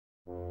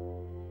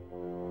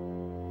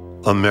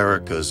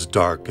America's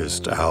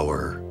darkest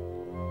hour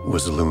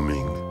was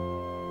looming.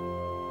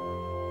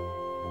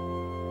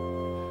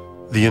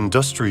 The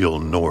industrial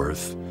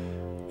North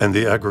and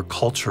the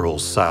agricultural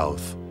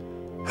South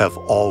have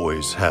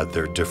always had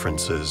their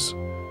differences,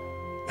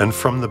 and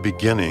from the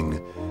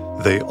beginning,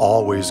 they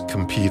always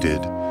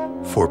competed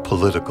for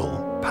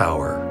political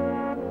power.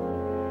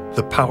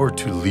 The power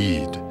to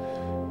lead,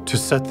 to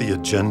set the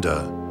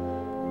agenda,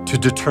 to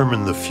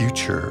determine the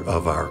future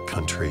of our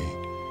country.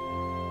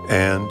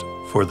 And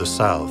for the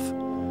South,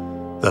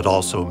 that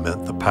also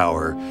meant the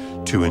power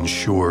to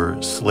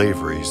ensure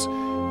slavery's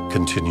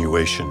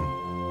continuation.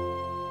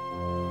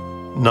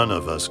 None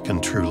of us can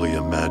truly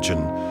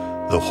imagine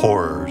the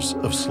horrors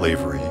of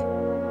slavery,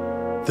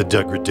 the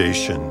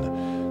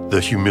degradation, the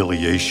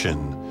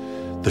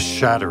humiliation, the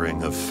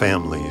shattering of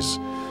families,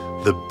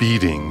 the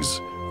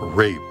beatings,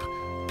 rape,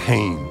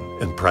 pain,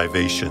 and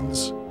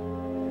privations.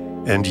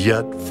 And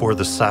yet, for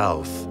the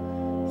South,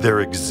 their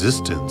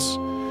existence,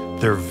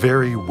 their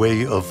very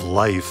way of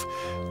life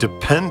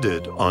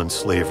depended on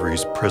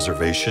slavery's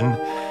preservation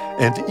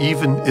and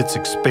even its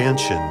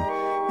expansion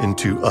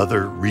into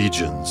other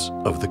regions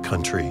of the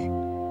country.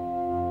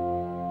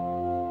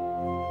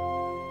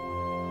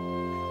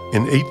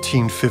 In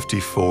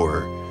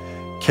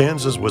 1854,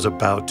 Kansas was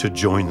about to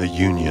join the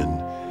Union,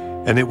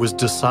 and it was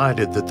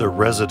decided that the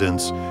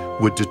residents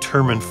would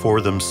determine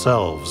for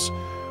themselves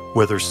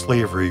whether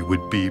slavery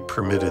would be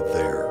permitted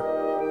there.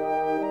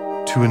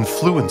 To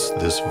influence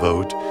this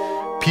vote,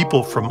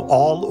 people from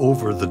all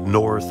over the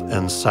North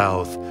and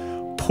South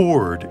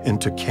poured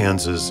into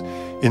Kansas,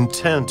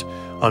 intent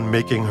on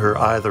making her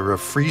either a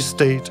free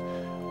state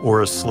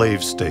or a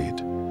slave state.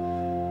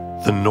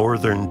 The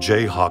Northern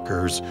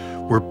Jayhawkers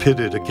were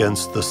pitted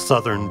against the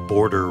Southern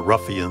border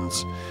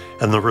ruffians,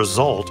 and the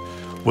result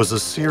was a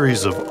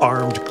series of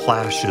armed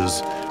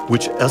clashes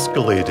which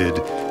escalated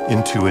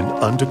into an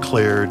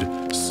undeclared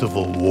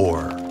civil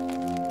war.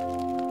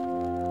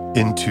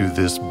 Into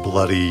this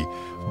bloody,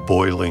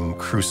 boiling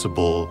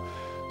crucible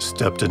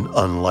stepped an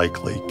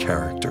unlikely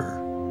character.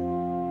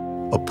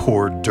 A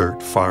poor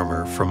dirt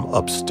farmer from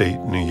upstate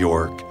New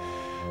York,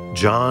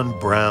 John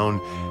Brown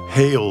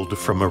hailed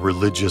from a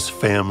religious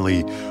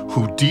family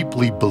who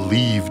deeply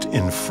believed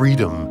in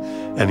freedom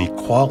and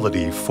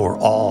equality for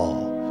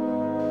all.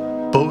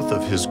 Both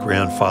of his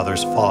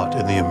grandfathers fought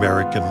in the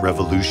American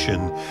Revolution,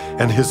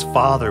 and his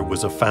father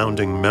was a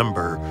founding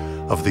member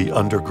of the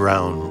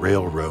Underground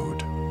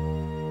Railroad.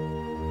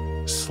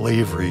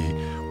 Slavery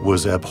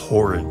was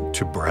abhorrent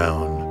to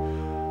Brown,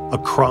 a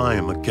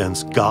crime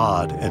against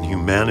God and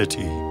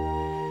humanity.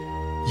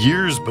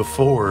 Years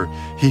before,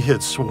 he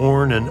had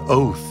sworn an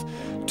oath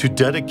to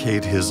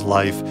dedicate his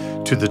life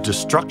to the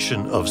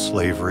destruction of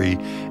slavery,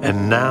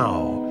 and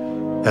now,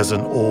 as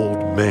an old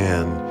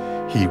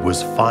man, he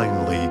was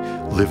finally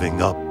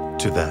living up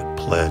to that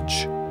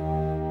pledge.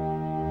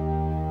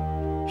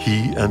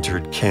 He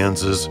entered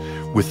Kansas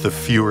with the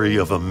fury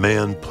of a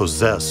man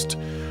possessed,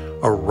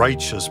 a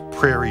righteous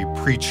prairie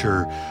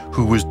preacher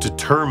who was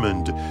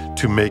determined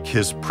to make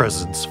his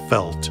presence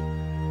felt.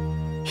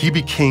 He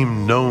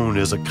became known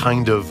as a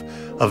kind of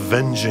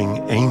avenging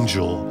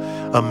angel,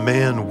 a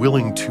man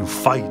willing to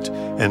fight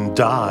and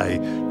die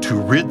to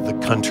rid the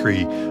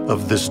country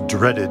of this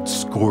dreaded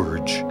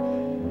scourge.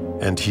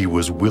 And he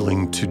was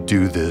willing to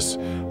do this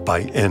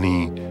by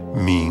any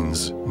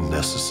means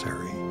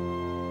necessary.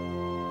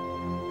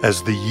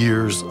 As the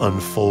years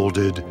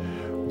unfolded,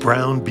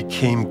 Brown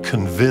became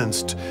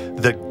convinced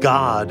that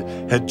God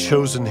had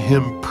chosen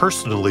him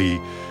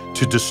personally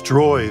to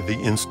destroy the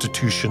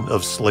institution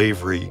of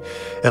slavery,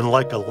 and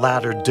like a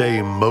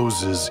latter-day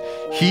Moses,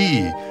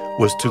 he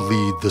was to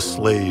lead the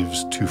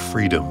slaves to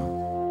freedom.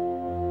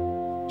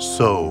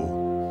 So,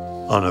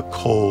 on a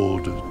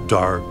cold,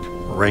 dark,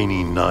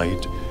 rainy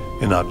night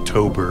in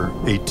October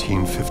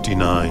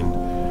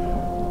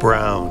 1859,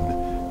 Brown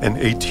and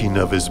 18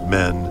 of his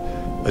men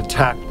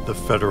attacked the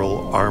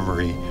Federal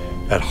Armory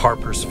at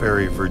Harper's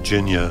Ferry,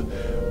 Virginia,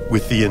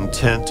 with the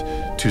intent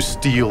to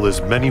steal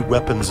as many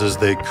weapons as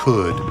they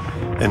could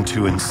and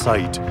to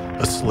incite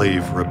a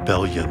slave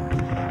rebellion.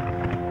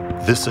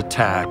 This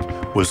attack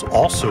was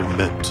also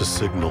meant to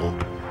signal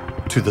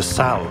to the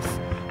South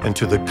and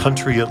to the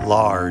country at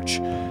large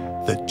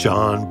that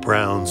John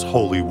Brown's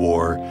Holy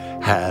War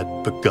had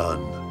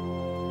begun.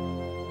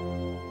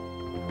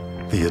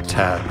 The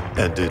attack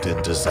ended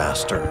in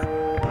disaster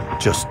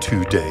just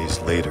 2 days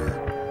later.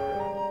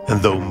 And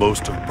though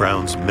most of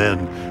Brown's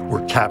men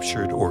were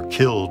captured or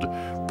killed,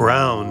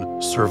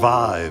 Brown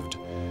survived.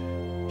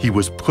 He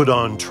was put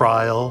on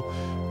trial,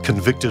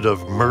 convicted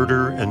of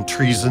murder and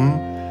treason,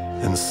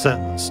 and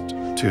sentenced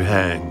to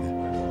hang.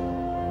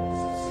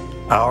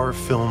 Our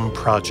film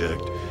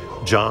project,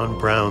 John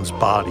Brown's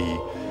Body,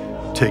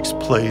 takes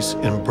place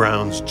in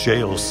Brown's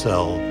jail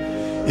cell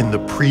in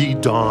the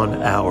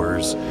pre-dawn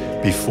hours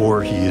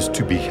before he is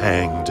to be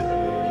hanged,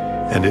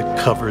 and it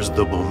covers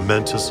the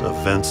momentous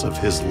events of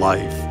his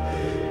life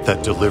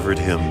that delivered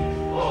him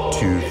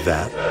to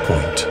that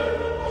point.